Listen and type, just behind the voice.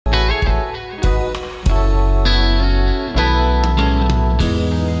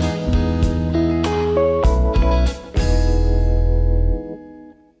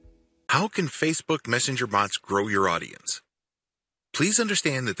can Facebook Messenger bots grow your audience? Please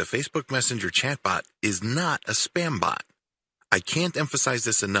understand that the Facebook Messenger chatbot is not a spam bot. I can't emphasize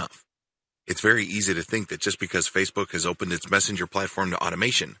this enough. It's very easy to think that just because Facebook has opened its Messenger platform to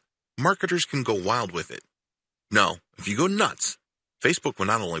automation, marketers can go wild with it. No, if you go nuts, Facebook will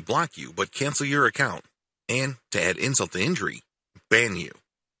not only block you, but cancel your account, and, to add insult to injury, ban you.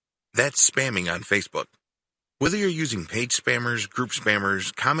 That's spamming on Facebook. Whether you're using page spammers, group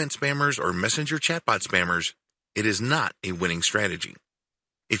spammers, comment spammers, or Messenger chatbot spammers, it is not a winning strategy.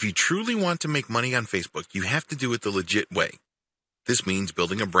 If you truly want to make money on Facebook, you have to do it the legit way. This means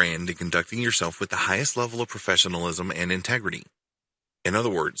building a brand and conducting yourself with the highest level of professionalism and integrity. In other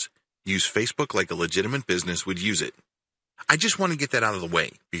words, use Facebook like a legitimate business would use it. I just want to get that out of the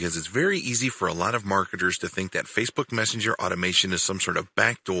way because it's very easy for a lot of marketers to think that Facebook Messenger automation is some sort of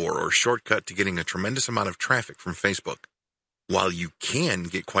backdoor or shortcut to getting a tremendous amount of traffic from Facebook. While you can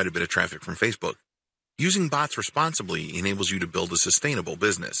get quite a bit of traffic from Facebook, using bots responsibly enables you to build a sustainable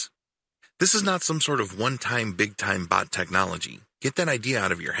business. This is not some sort of one-time, big-time bot technology. Get that idea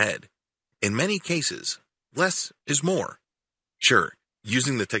out of your head. In many cases, less is more. Sure,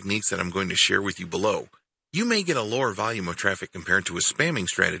 using the techniques that I'm going to share with you below, you may get a lower volume of traffic compared to a spamming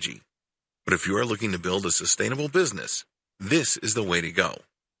strategy. But if you are looking to build a sustainable business, this is the way to go.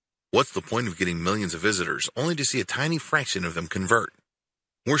 What's the point of getting millions of visitors only to see a tiny fraction of them convert?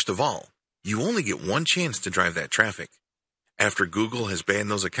 Worst of all, you only get one chance to drive that traffic. After Google has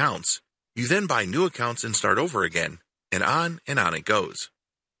banned those accounts, you then buy new accounts and start over again, and on it goes.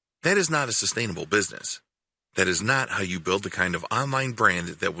 That is not a sustainable business. That is not how you build the kind of online brand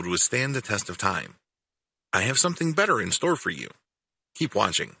that would withstand the test of time. I have something better in store for you. Keep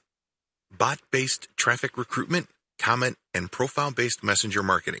watching. Bot-based traffic recruitment, comment, and profile-based messenger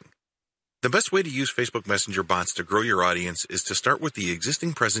marketing. The best way to use Facebook Messenger bots to grow your audience is to start with the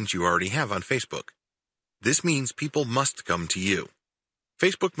existing presence you already have on Facebook. This means people must come to you.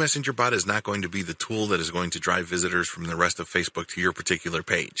 Facebook Messenger bot is not going to be the tool that is going to drive visitors from the rest of Facebook to your particular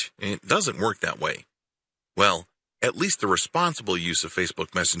page. It doesn't work that way. Well, at least the responsible use of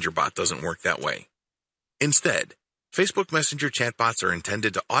Facebook Messenger bot doesn't work that way. Instead, Facebook Messenger chatbots are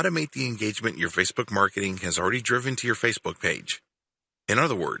intended to automate the engagement your Facebook marketing has already driven to your Facebook page. In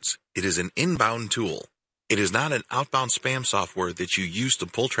other words, it is an inbound tool. It is not an outbound spam software that you use to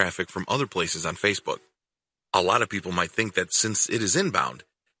pull traffic from other places on Facebook. A lot of people might think that since it is inbound,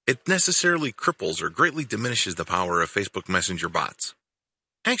 it necessarily cripples or greatly diminishes the power of Facebook Messenger bots.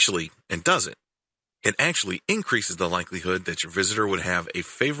 Actually, it doesn't. It actually increases the likelihood that your visitor would have a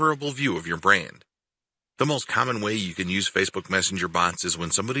favorable view of your brand. The most common way you can use Facebook Messenger bots is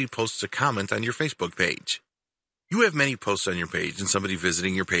when somebody posts a comment on your Facebook page. You have many posts on your page and somebody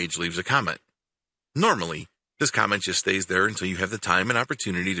visiting your page leaves a comment. Normally, this comment just stays there until you have the time and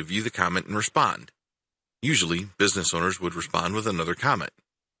opportunity to view the comment and respond. Usually, business owners would respond with another comment.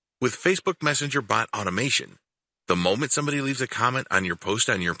 With Facebook Messenger bot automation, the moment somebody leaves a comment on your post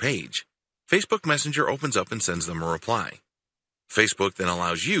on your page, Facebook Messenger opens up and sends them a reply. Facebook then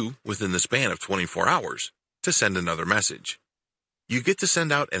allows you, within the span of 24 hours, to send another message. You get to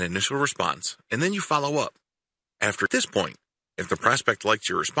send out an initial response, and then you follow up. After this point, if the prospect likes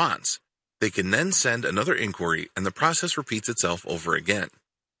your response, they can then send another inquiry and the process repeats itself over again.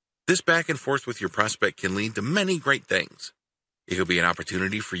 This back and forth with your prospect can lead to many great things. It could be an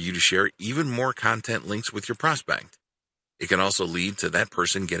opportunity for you to share even more content links with your prospect. It can also lead to that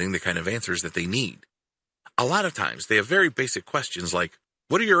person getting the kind of answers that they need. A lot of times, they have very basic questions like,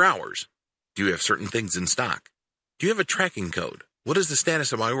 what are your hours? Do you have certain things in stock? Do you have a tracking code? What is the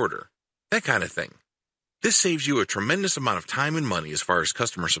status of my order? That kind of thing. This saves you a tremendous amount of time and money as far as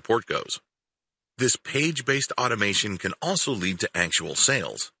customer support goes. This page-based automation can also lead to actual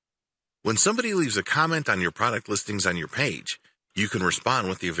sales. When somebody leaves a comment on your product listings on your page, you can respond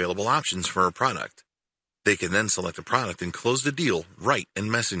with the available options for a product. They can then select a product and close the deal right in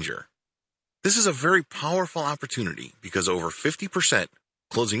Messenger. This is a very powerful opportunity because over 50%,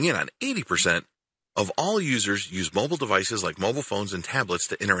 closing in on 80%, of all users use mobile devices like mobile phones and tablets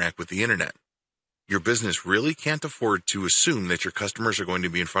to interact with the internet. Your business really can't afford to assume that your customers are going to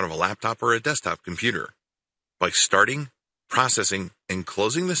be in front of a laptop or a desktop computer. By starting, processing, and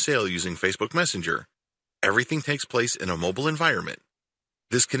closing the sale using Facebook Messenger, everything takes place in a mobile environment.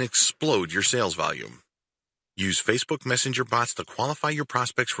 This can explode your sales volume. Use Facebook Messenger bots to qualify your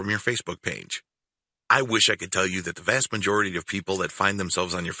prospects from your Facebook page. I wish I could tell you that the vast majority of people that find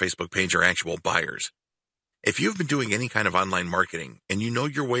themselves on your Facebook page are actual buyers. If you've been doing any kind of online marketing and you know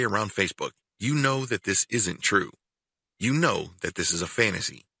your way around Facebook, you know that this isn't true. You know that this is a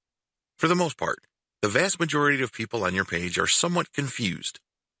fantasy. For the most part, the vast majority of people on your page are somewhat confused.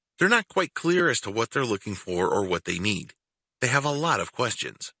 They're not quite clear as to what they're looking for or what they need. They have a lot of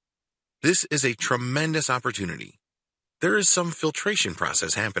questions. This is a tremendous opportunity. There is some filtration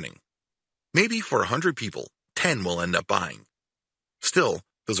process happening. Maybe for 100 people, 10 will end up buying. Still,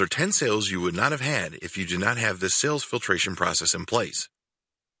 those are 10 sales you would not have had if you did not have this sales filtration process in place.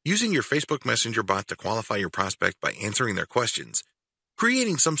 Using your Facebook Messenger bot to qualify your prospect by answering their questions,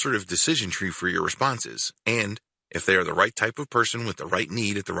 creating some sort of decision tree for your responses, and, if they are the right type of person with the right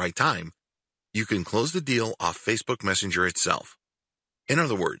need at the right time, you can close the deal off Facebook Messenger itself. In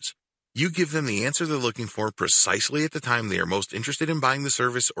other words, you give them the answer they're looking for precisely at the time they are most interested in buying the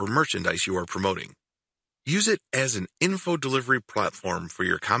service or merchandise you are promoting. Use it as an info delivery platform for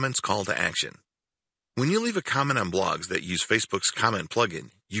your comments call to action. When you leave a comment on blogs that use Facebook's comment plugin,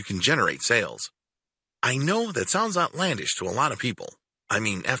 you can generate sales. I know that sounds outlandish to a lot of people. I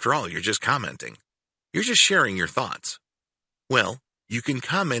mean, after all, you're just commenting. You're just sharing your thoughts. Well, you can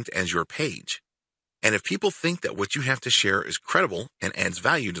comment as your page. And if people think that what you have to share is credible and adds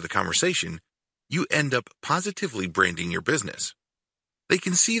value to the conversation, you end up positively branding your business. They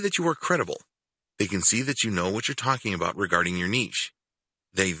can see that you are credible. They can see that you know what you're talking about regarding your niche.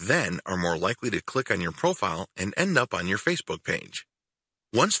 They then are more likely to click on your profile and end up on your Facebook page.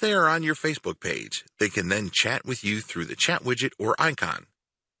 Once they are on your Facebook page, they can then chat with you through the chat widget or icon.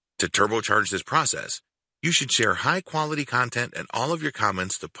 To turbocharge this process, you should share high-quality content and all of your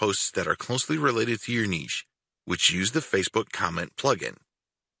comments to posts that are closely related to your niche, which use the Facebook comment plugin.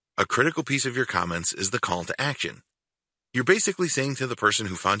 A critical piece of your comments is the call to action. You're basically saying to the person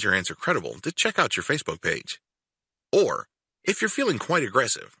who found your answer credible to check out your Facebook page. Or, if you're feeling quite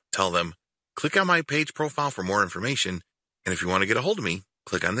aggressive, tell them, click on my page profile for more information, and if you want to get a hold of me,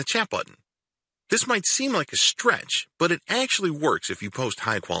 click on the chat button. This might seem like a stretch, but it actually works if you post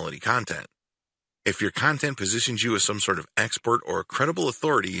high-quality content. If your content positions you as some sort of expert or credible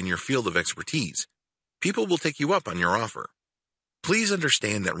authority in your field of expertise, people will take you up on your offer. Please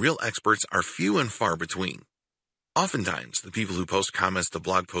understand that real experts are few and far between. Oftentimes, the people who post comments to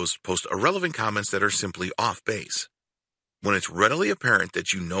blog posts post irrelevant comments that are simply off base. When it's readily apparent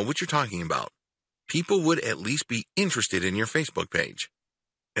that you know what you're talking about, people would at least be interested in your Facebook page.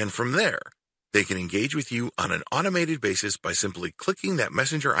 And from there, they can engage with you on an automated basis by simply clicking that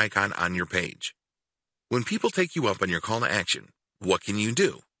messenger icon on your page. When people take you up on your call to action, what can you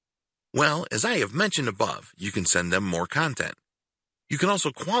do? Well, as I have mentioned above, you can send them more content. You can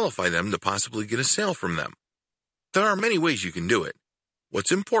also qualify them to possibly get a sale from them. There are many ways you can do it.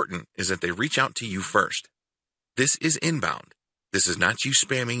 What's important is that they reach out to you first. This is inbound. This is not you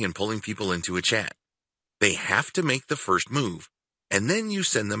spamming and pulling people into a chat. They have to make the first move, and then you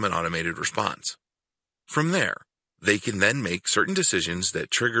send them an automated response. From there, they can then make certain decisions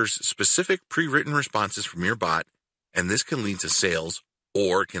that triggers specific pre-written responses from your bot, and this can lead to sales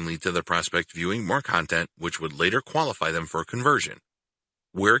or can lead to the prospect viewing more content, which would later qualify them for a conversion.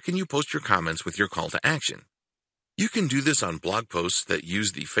 Where can you post your comments with your call to action? You can do this on blog posts that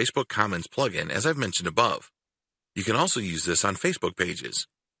use the Facebook Comments plugin, as I've mentioned above. You can also use this on Facebook pages.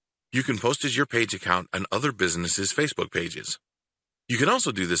 You can post as your page account on other businesses' Facebook pages. You can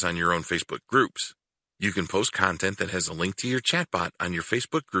also do this on your own Facebook groups. You can post content that has a link to your chatbot on your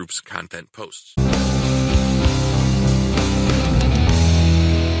Facebook group's content posts.